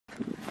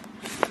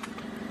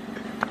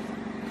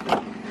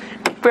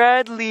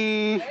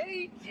Bradley.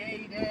 Hey,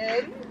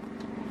 Jaden.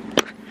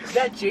 Is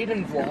that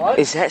Jaden Vlog?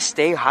 Is that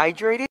Stay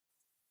Hydrated?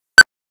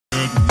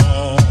 Good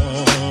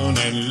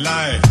morning,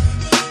 life.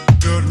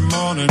 Good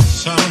morning,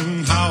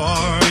 sun. How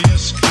are you?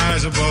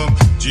 Skies above.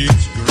 Gee,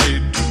 it's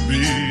great to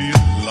be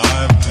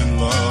alive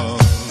and love.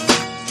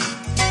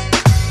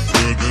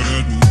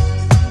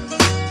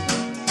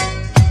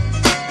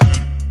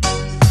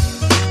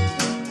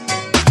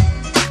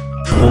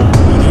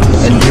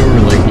 And you're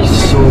like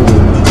so.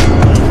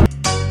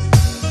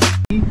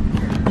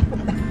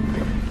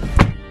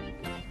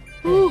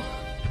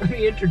 Let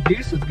me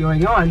introduce what's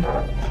going on.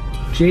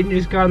 Jaden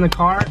just got in the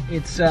car.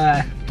 It's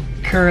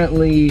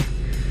currently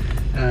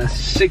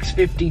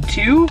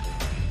 6:52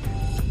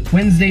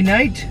 Wednesday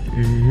night.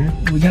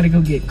 We gotta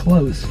go get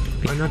clothes.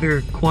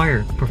 Another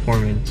choir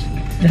performance.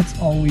 That's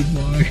all we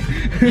vlog.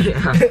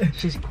 Yeah,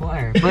 she's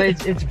choir, but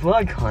it's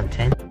vlog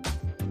content.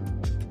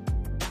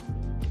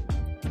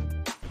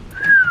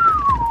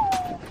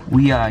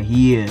 We are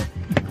here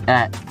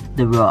at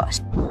the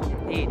Ross.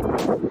 Paid.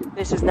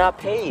 This is not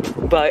paid,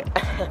 but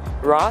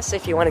Ross,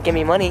 if you want to give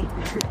me money,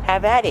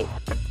 have at it.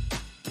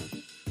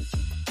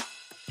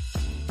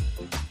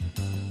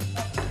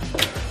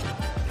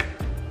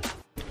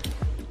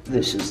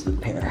 This is the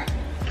pair.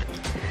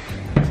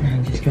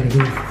 I just gotta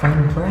go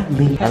find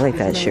Bradley. I like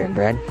that shirt,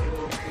 Brad.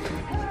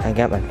 I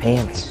got my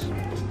pants.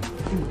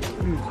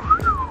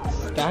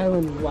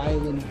 Styling,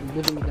 wildin',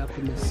 living it up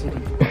in the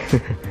city.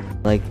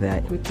 Like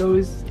that. With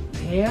those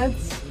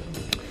pants.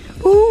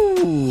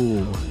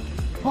 Ooh!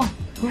 Oh,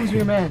 who's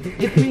your man?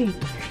 It's me.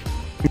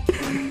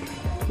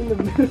 In the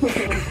middle of the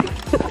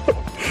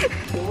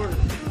door.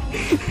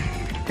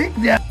 Take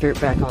that Shirt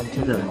back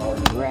onto the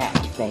rack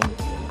thing.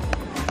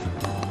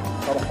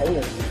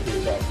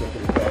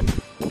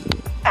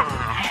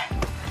 Ah!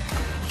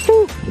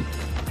 Woo.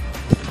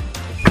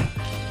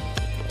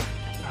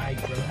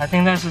 I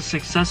think that's a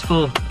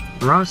successful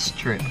Ross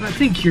trip. I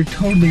think you're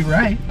totally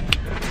right.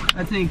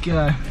 I think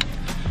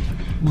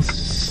we'll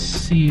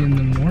see you in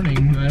the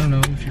morning. I don't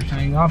know if you're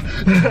tying off.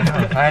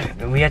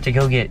 We have to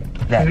go get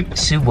that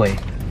Subway.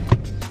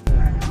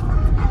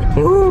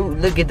 Ooh,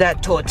 look at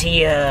that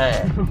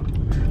tortilla.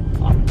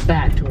 A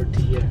fat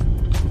tortilla.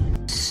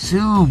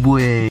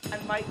 Subway. I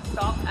might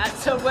stop at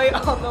Subway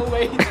on the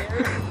way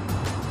there.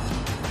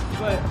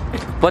 But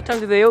What time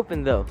do they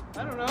open though?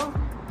 I don't know.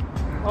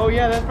 Oh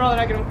yeah, that's probably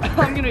not gonna.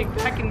 I'm gonna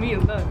be packing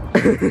meals done.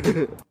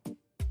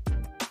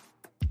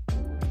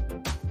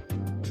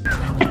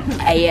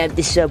 I have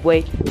the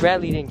Subway.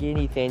 Bradley didn't get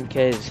anything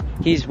because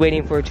he's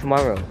waiting for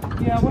tomorrow.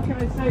 Yeah, what can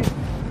I say?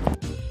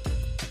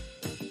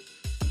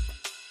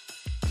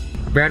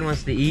 Brad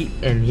wants to eat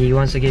and he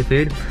wants to get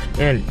food,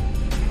 and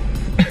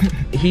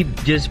he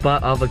just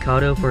bought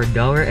avocado for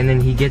 $1 and then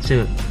he gets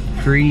a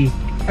free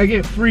I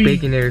get free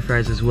baconary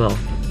fries as well.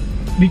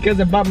 because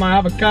I bought my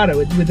avocado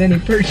with any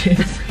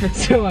purchase.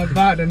 So I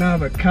bought an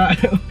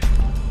avocado.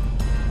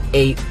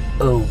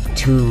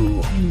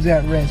 802. Who's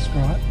that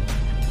restaurant?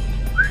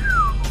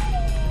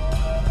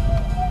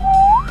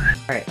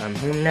 Alright, I'm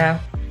home now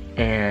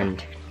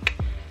and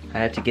I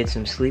have to get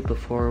some sleep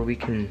before we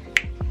can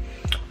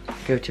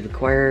go to the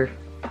choir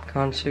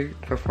concert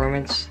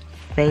performance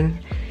thing.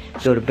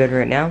 Go to bed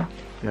right now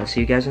and I'll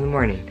see you guys in the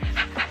morning.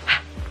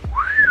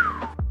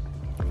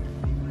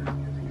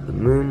 The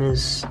moon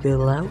is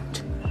still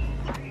out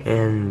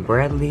and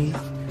Bradley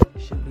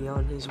should be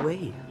on his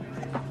way.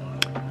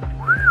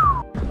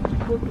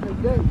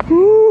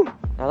 Woo!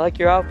 I like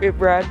your outfit,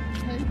 Brad.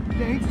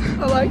 Thanks.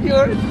 I like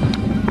yours.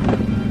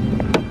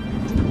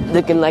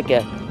 Looking like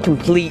a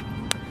complete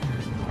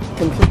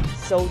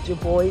soldier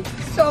boy.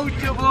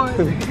 Soldier boy.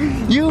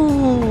 You!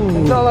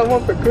 That's all I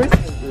want for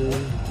Christmas.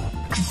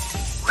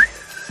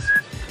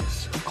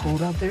 So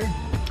cold out there.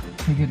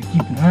 We gotta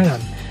keep an eye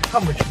on how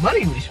much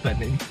money we're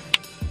spending.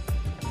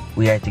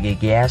 We have to get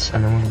gas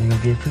and then we're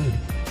gonna get food.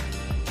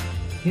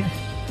 Yeah.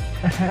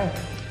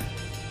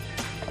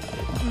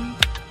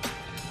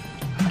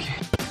 Okay.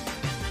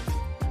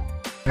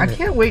 I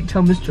can't wait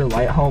till Mr.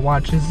 Lighthall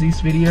watches these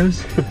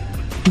videos.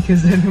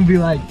 Because then he'll be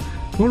like,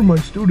 what are my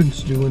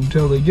students doing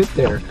until they get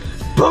there?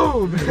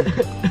 Boom!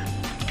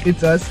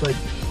 It's us like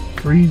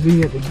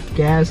freezing at the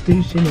gas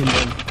station and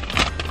then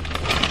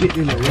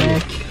getting in a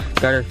wreck.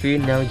 Got our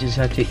food, now we just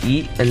have to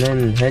eat and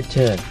then head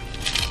to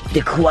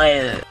the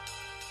choir.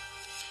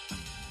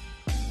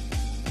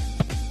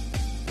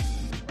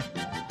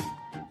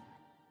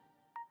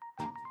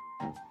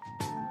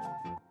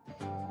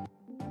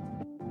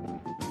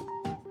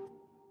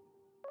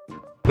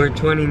 We're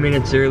 20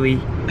 minutes early.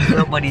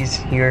 Nobody's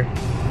here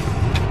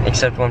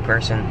except one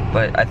person,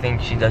 but I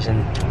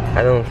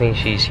don't think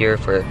she's here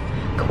for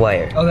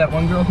choir. Oh, that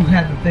one girl who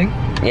had the thing?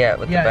 Yeah,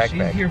 with the backpack.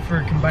 Yeah, she's here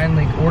for Combined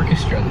Link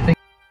Orchestra. The thing.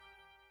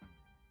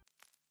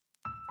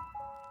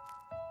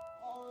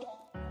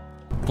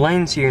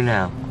 Blaine's here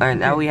now. Alright,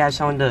 now we have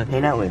someone to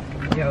hang out with.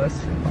 Yeah, let's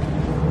see.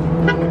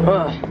 I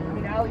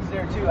mean, Allie's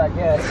there too, I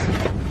guess.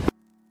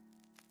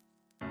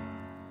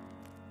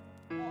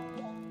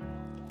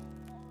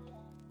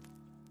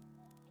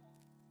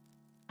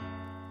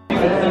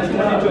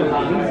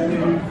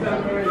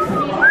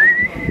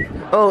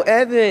 Oh,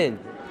 Evan!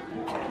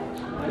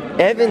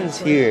 Evan's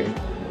here.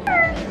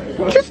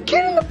 Just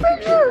get in the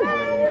picture!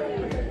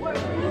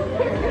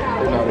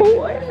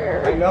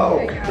 I know.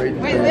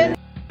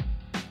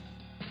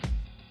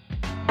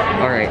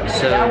 Alright,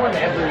 so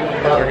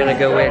we're gonna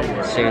go in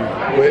soon.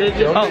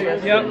 Oh,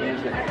 yep.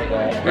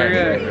 We're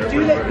gonna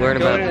Learn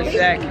go about in a this.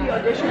 sec.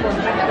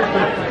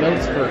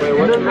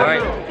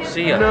 Alright,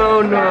 see ya.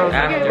 No.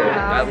 After,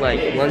 at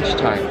like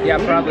lunchtime. Yeah,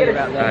 probably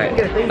about that.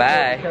 Alright,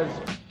 bye.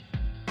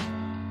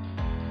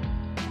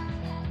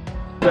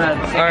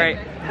 Alright,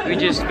 we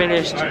just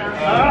finished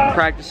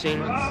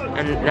practicing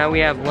and now we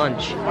have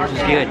lunch, which is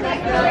good.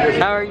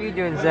 How are you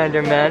doing,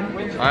 Xander, man?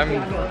 I'm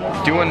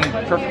doing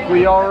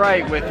perfectly all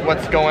right with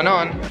what's going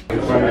on.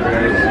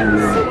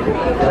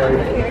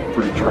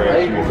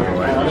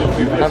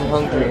 I'm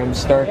hungry, I'm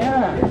starving.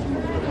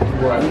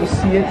 You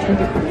see it through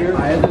the clear?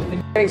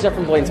 Except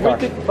from Blaine's car.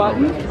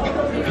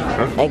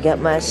 I got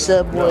my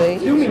Subway.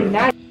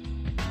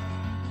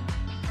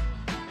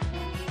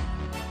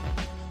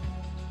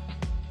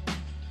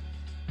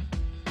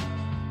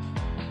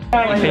 We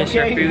finished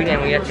our food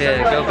and we have to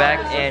go back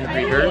and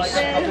rehearse.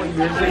 I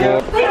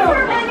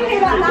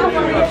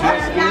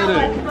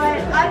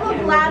will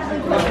gladly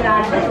put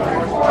that.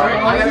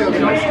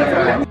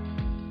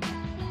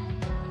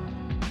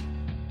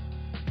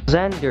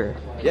 Xander.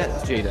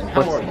 Yes, Jaden.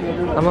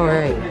 I'm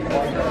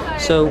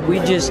alright. So we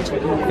just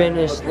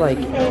finished like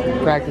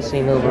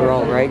practicing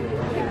overall, right?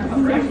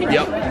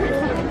 Yep.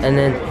 And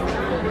then,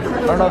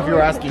 I don't know if you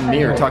were asking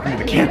me or talking to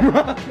the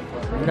camera.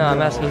 no,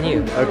 I'm asking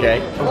you. Okay.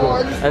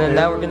 And then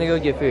now we're gonna go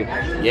get food.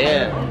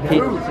 Yeah.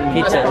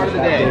 Pizza.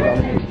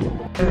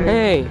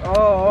 Hey.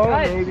 Oh,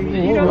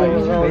 baby.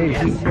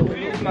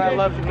 My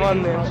loved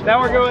one there. Now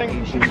we're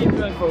going.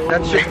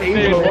 That's just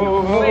Angel.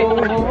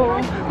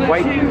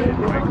 White.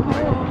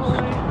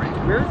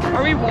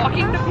 Are we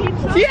walking to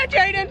pizza? Yeah,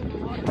 Jaden!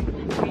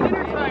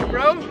 Dinner time,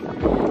 bro.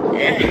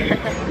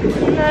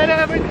 Not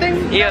everything.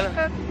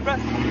 Yeah.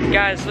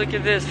 Guys, look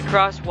at this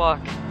crosswalk.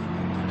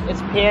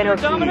 It's piano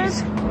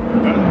keys.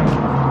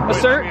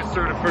 Assert?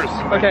 Assert it first.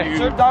 Okay.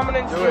 Assert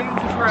dominance.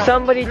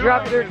 Somebody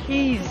dropped their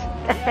keys.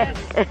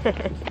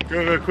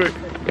 Go quick.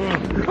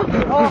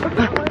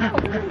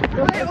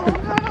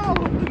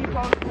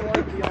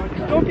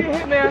 Don't get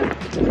hit, man.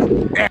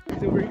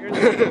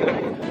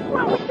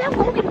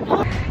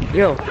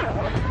 Yo.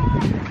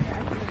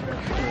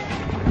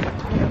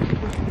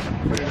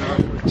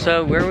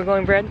 So where are we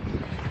going, Brad?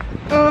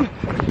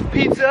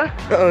 Pizza.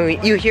 Oh,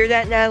 you hear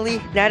that,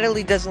 Natalie?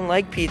 Natalie doesn't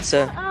like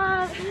pizza.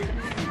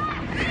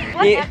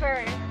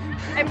 Whatever.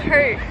 I'm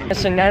hurt.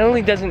 So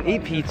Natalie doesn't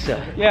eat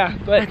pizza. Yeah,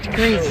 but That's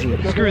crazy.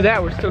 screw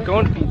that. We're still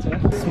going to pizza.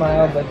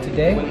 Smile, but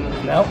today,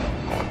 Nope.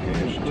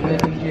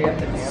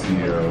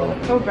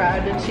 Oh,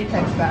 Brad, did she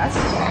text fast?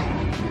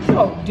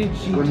 oh, did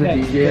she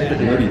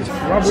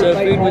text? So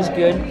food was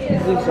good.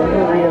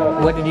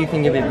 What did you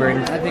think of it,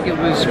 Braden? I think it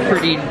was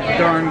pretty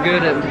darn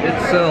good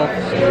itself.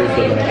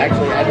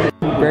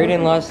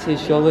 Braden lost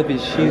his shoulder of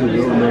his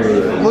shoes.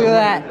 Look at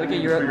that. Look at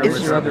your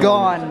It's your other one.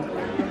 gone.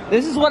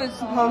 This is what it's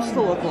supposed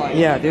to look like.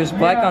 Yeah, there's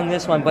black on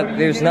this one, but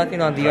there's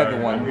nothing on the other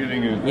one.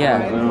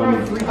 Yeah.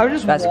 I was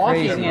just That's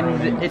walking crazy.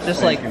 and it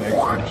just like.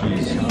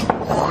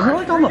 We're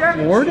like on the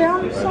floor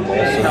down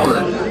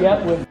somewhere?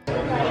 Yep. With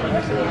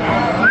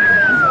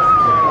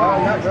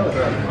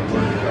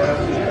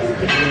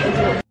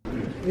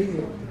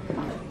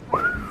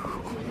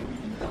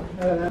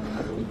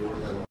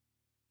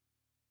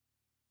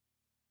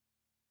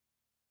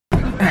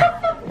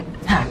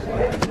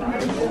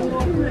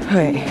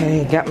Alright,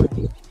 hey, got my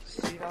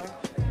seat on.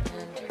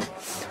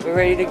 We're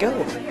ready to go.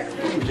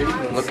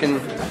 Looking.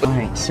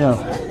 Alright, so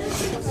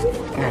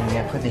I'm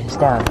gonna put this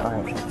down.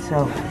 Alright,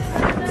 so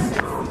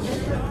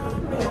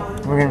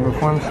we're gonna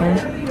perform soon.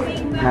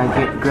 Now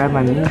grab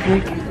my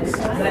music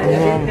and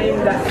then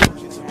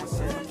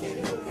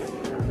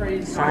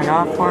sign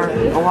off for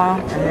a while,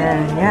 and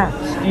then yeah,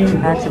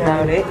 that's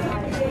about it.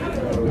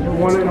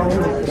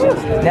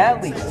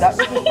 Natalie, stop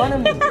making fun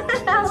of me.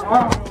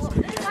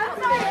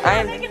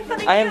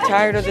 I am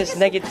tired of this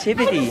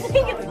negativity.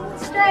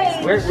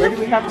 Where do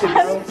we have to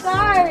go? I'm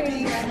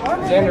sorry.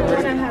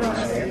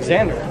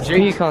 Xander. What are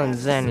you calling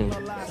Zanny?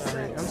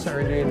 I'm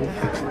sorry, dude.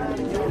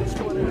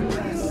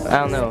 I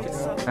don't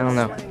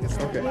know.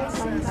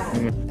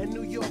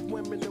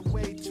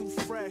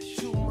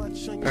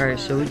 Alright,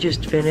 so we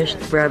just finished.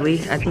 Bradley,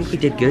 I think we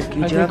did good.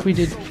 Good I job. think we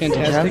did Good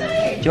fantastic.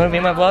 job. Do you want to be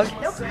in my vlog?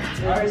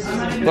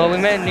 Well, we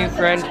met a new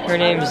friend. Her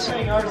name's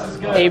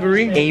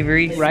Avery.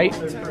 Avery. Right?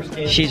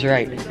 She's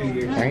right.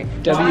 Right?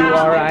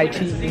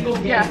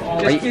 W-R-I-T-E.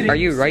 Yeah. Are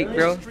you right,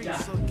 bro?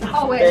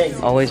 Always.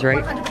 Always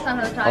right?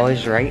 100% of the time.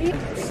 Always right?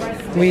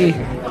 We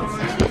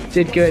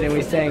did good and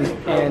we sang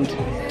and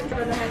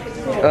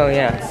Oh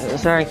yeah.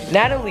 Sorry.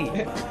 Natalie!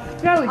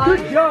 Natalie,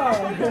 good job.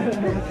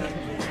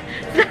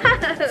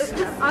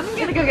 I'm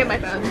gonna go get my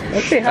phone.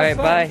 Okay, have Alright,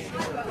 fun. bye.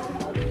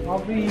 I'll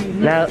be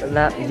Now,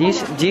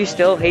 do you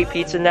still hate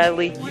pizza,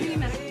 Natalie?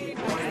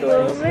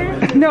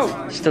 no.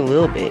 Just a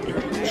little bit.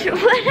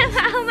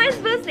 How am I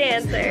supposed to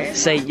answer?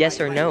 Say yes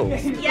or no.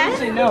 Yes?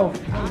 Say no.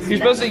 You're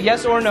supposed to say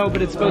yes or no,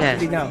 but it's supposed Yeah. to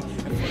be no.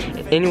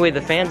 Anyway,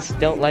 the fans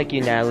don't like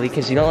you, Natalie,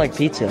 because you don't like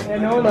pizza. Yeah,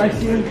 no one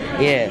likes you.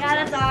 Yeah.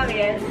 Yeah, that's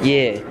obvious.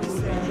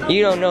 Yeah.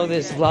 You don't know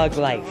this vlog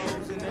life.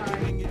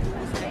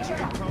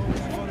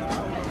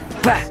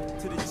 Bah!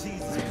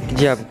 Good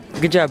job.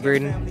 Good job,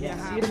 Braden. See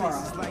you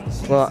tomorrow.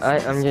 Well,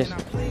 I'm just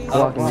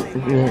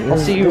walking. I'll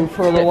see you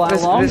for a little while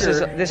longer.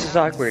 This is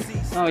awkward.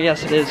 Oh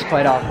yes, it is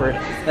quite awkward.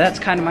 That's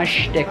kind of my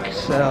shtick,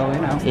 so you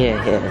know.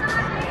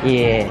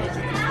 Yeah.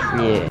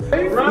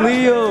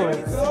 Leo!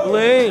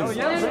 Lane!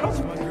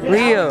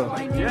 Leo!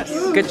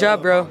 Yes. Good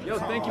job, bro. Yo,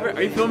 thank you.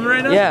 Are you filming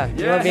right now? Yeah,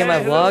 you wanna be in my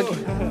vlog?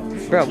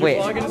 Bro, wait.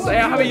 Vlogging? I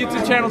have a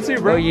YouTube channel too,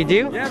 bro. Oh, you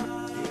do? Yeah.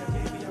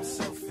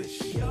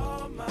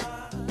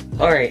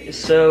 Alright,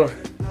 so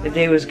the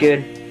day was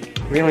good.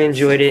 Really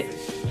enjoyed it.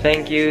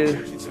 Thank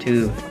you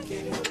to,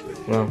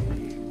 well,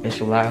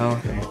 Mr.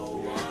 Lighthouse and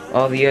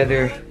all the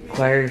other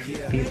choir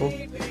people.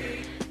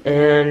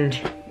 And,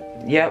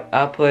 yep,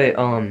 I'll put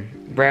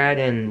Brad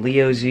and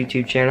Leo's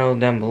YouTube channel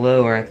down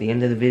below or at the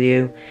end of the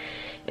video.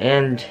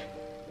 And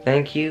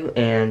thank you,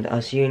 and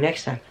I'll see you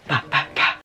next time. Bye.